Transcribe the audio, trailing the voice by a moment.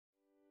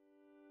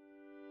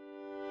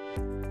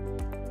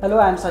Hello,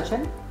 I am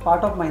Sachin,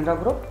 part of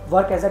Mahindra Group,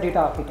 work as a data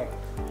architect.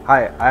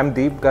 Hi, I am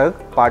Deep Garg,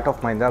 part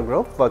of Mahindra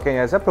Group, working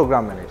as a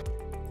program manager.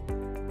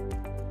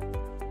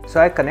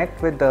 So I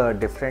connect with the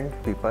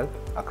different people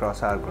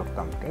across our group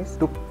companies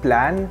to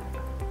plan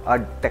a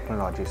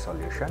technology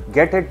solution,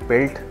 get it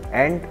built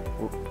and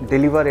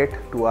deliver it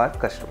to our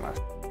customers.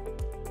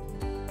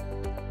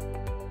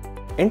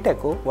 In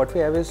Teqo, what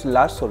we have is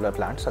large solar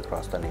plants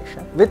across the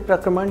nation. With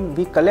Prakraman,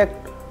 we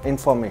collect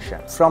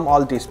information from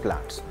all these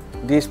plants.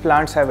 These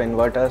plants have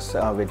inverters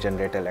which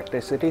generate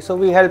electricity, so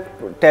we help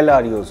tell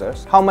our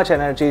users how much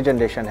energy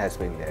generation has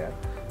been there,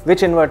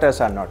 which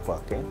inverters are not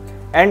working,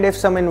 and if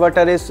some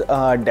inverter is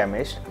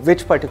damaged,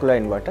 which particular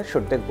inverter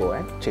should they go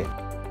and change.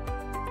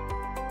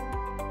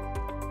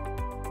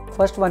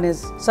 First one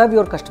is serve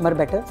your customer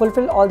better,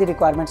 fulfill all the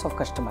requirements of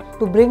customer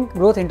to bring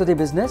growth into the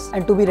business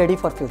and to be ready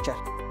for future.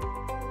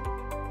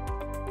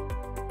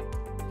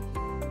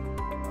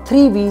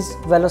 3 V's: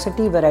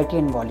 velocity, variety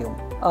and volume.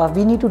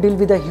 We need to deal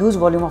with a huge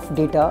volume of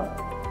data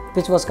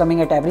which was coming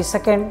at every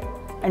second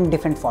and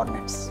different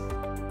formats.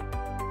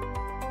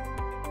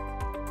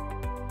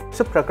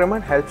 So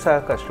Prakraman helps our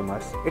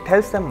customers. It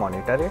helps them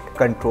monitor it,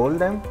 control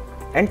them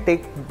and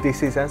take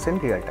decisions in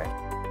real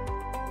time.